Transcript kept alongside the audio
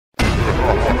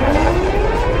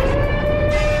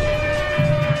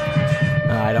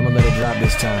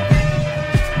this time.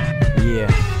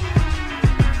 Yeah.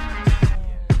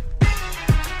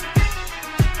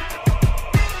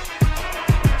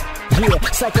 Yeah,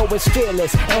 psycho is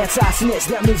fearless, anti-snitch,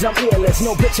 that means I'm earless.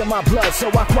 No bitch in my blood, so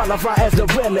I qualify as the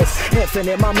realest.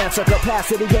 Infinite, my mental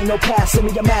capacity, ain't no passing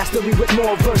me. A mastery with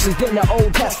more verses than the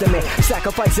Old Testament.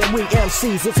 Sacrificing we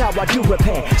MCs, it's how I do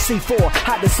repent. C4,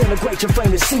 I disintegrate your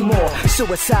frame to see more.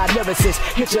 Suicide lyricist,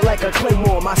 hit you like a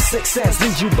claymore. My sixth sense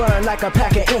leaves you burn like a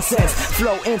pack of incense.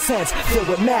 Flow intense, filled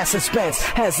with mad suspense.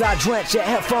 As I drench your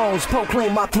headphones,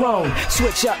 proclaim my throne.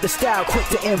 Switch up the style, quick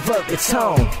to invert the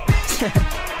tone.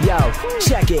 Yo,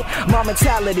 check it. My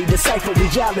mentality, decipher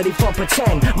reality from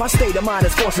pretend. My state of mind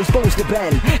is forcing spoons to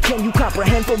bend. Can you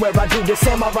comprehend from where I do this?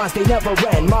 And my rhymes, they never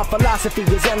end. My philosophy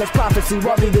is endless prophecy.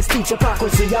 While readers teach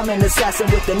hypocrisy, I'm an assassin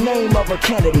with the name of a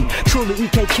Kennedy. Truly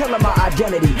EK killer my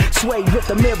identity. Swayed with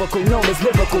the miracle known as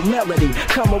lyrical melody.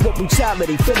 Coming with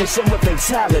brutality, finishing with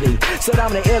fatality. Said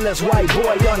I'm the illest white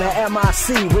boy on the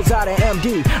MIC. Reside in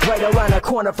MD, right around the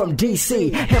corner from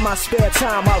DC. In my spare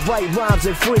time, I write rhymes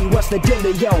and free. What's the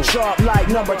dealio? Sharp like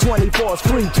number 24's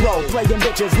free throw. Playing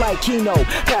bitches like Keno,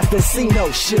 past the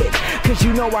C-no shit. Cause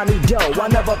you know I need dough, I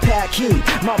never pack heat.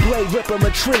 My blade rip and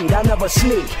retreat, I never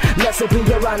sneak. Less it be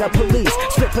around the police.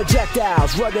 Spit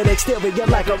projectiles, rugged exterior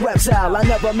like a reptile. I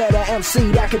never met an MC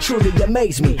that could truly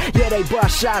amaze me. Yeah, they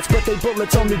bust shots, but they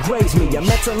bullets only graze me. A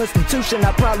mental institution,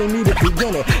 I probably need to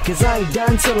begin it. Cause I ain't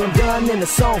done till I'm done and the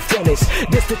song finished.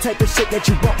 This the type of shit that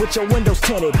you bump with your windows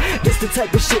tinted. This the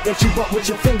type of shit that you bump with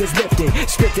your fingers lifted.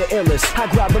 Spit the illest, I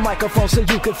grab the microphone so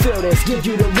you can feel this. Give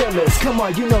you the realest, come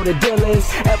on, you know the deal is.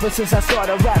 Ever since I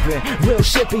started rapping, real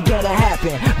shit began to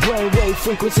happen. Brainwave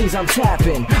frequencies I'm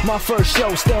tapping. My first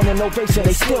show, standing ovation,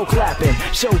 they still clapping.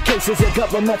 Showcases at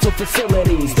governmental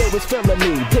facilities, they was feeling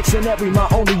me. Dictionary, my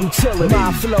only utility.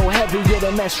 My flow heavier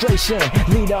than menstruation.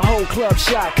 Lead a whole club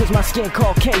shot, cause my skin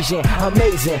Caucasian.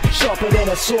 Amazing, sharper than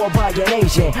a sword by an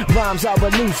Asian. Rhymes I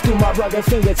release through my rugged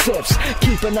fingertips.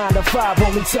 Keep a 9 to 5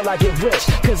 on me till I get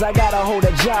rich. Cause I gotta hold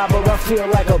a job or I feel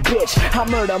like a bitch. I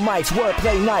murder mics,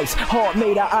 wordplay nice, heart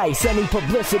made of ice. Any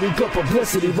publicity, good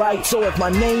publicity, right? So if my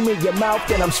name in your mouth,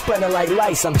 then I'm spreading like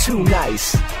lice. I'm too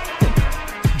nice.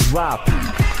 Drop.